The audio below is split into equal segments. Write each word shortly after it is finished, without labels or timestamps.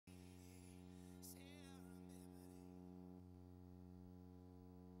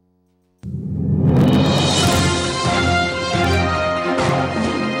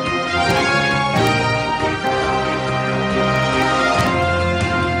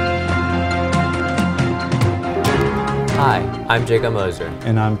Hi, I'm Jacob Moser.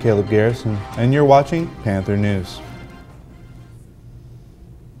 And I'm Caleb Garrison, and you're watching Panther News.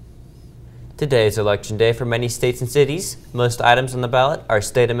 Today is Election Day for many states and cities. Most items on the ballot are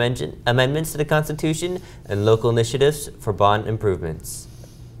state amendments to the Constitution and local initiatives for bond improvements.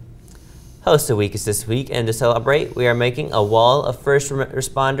 Host Week is this week, and to celebrate, we are making a wall of first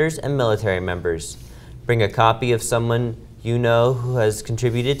responders and military members. Bring a copy of someone you know who has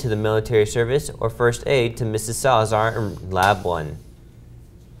contributed to the military service or first aid to Mrs. Salazar in Lab 1.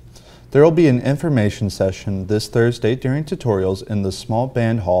 There will be an information session this Thursday during tutorials in the small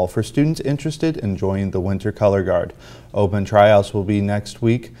band hall for students interested in joining the Winter Color Guard. Open tryouts will be next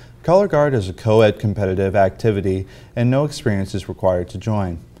week. Color Guard is a co-ed competitive activity and no experience is required to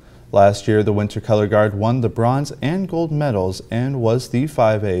join. Last year, the Winter Color Guard won the bronze and gold medals and was the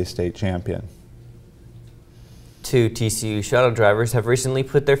 5A state champion. 2 TCU shuttle drivers have recently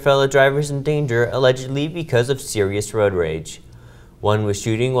put their fellow drivers in danger, allegedly because of serious road rage. One was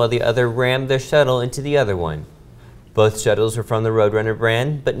shooting while the other rammed their shuttle into the other one. Both shuttles were from the Roadrunner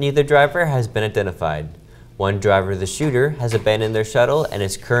brand, but neither driver has been identified. One driver, the shooter, has abandoned their shuttle and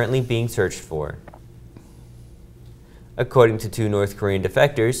is currently being searched for. According to 2 North Korean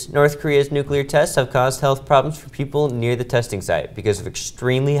defectors, North Korea's nuclear tests have caused health problems for people near the testing site because of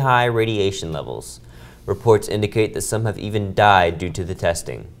extremely high radiation levels. Reports indicate that some have even died due to the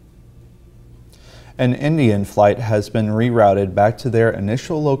testing. An Indian flight has been rerouted back to their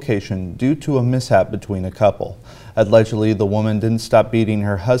initial location due to a mishap between a couple. Allegedly, the woman didn't stop beating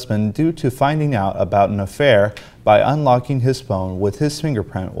her husband due to finding out about an affair by unlocking his phone with his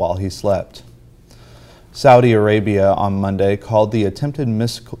fingerprint while he slept. Saudi Arabia on Monday called the attempted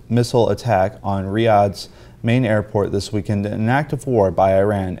missile attack on Riyadh's main airport this weekend an act of war by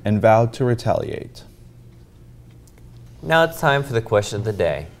Iran and vowed to retaliate. Now it's time for the question of the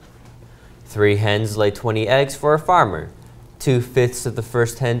day. 3 hens lay 20 eggs for a farmer. 2/5 of the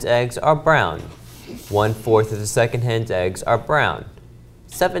first hen's eggs are brown. 1/4 of the second hen's eggs are brown.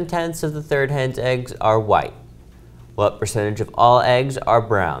 7/10 of the third hen's eggs are white. What percentage of all eggs are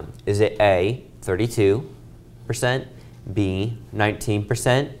brown? Is it A, 32%, B,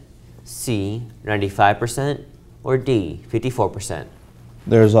 19%, C, 95%, or D, 54%?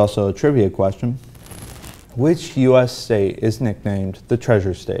 There's also a trivia question. Which U.S. state is nicknamed the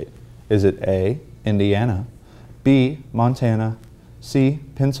Treasure State? Is it A, Indiana, B, Montana, C,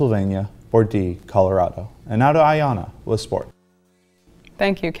 Pennsylvania, or D, Colorado? And now to Ayana with sport.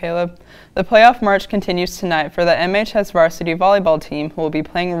 Thank you, Caleb. The playoff march continues tonight for the MHS varsity volleyball team who will be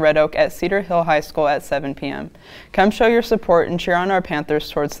playing Red Oak at Cedar Hill High School at 7 p.m. Come show your support and cheer on our Panthers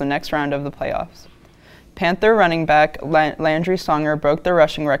towards the next round of the playoffs. Panther running back Landry Songer broke the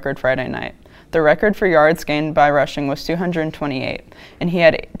rushing record Friday night. The record for yards gained by rushing was 228, and he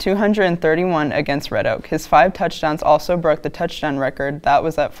had 231 against Red Oak. His 5 touchdowns also broke the touchdown record. That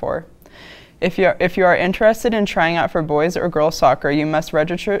was at 4. If you are interested in trying out for boys or girls soccer, you must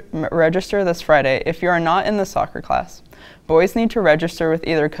register this Friday if you are not in the soccer class. Boys need to register with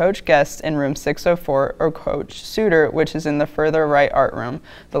either Coach Guest in room 604 or Coach Suter, which is in the further right art room.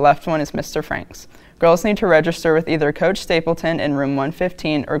 The left one is Mr. Frank's. Girls need to register with either Coach Stapleton in room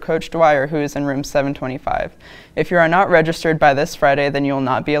 115 or Coach Dwyer, who is in room 725. If you are not registered by this Friday, then you will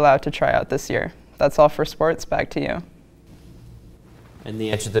not be allowed to try out this year. That's all for sports. Back to you. And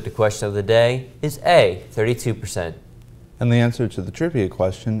the answer to the question of the day is A, 32%. And the answer to the trivia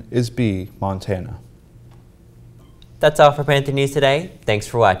question is B, Montana. That's all for Panther News today. Thanks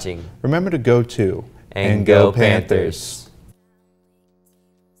for watching. Remember to go to and go Panthers.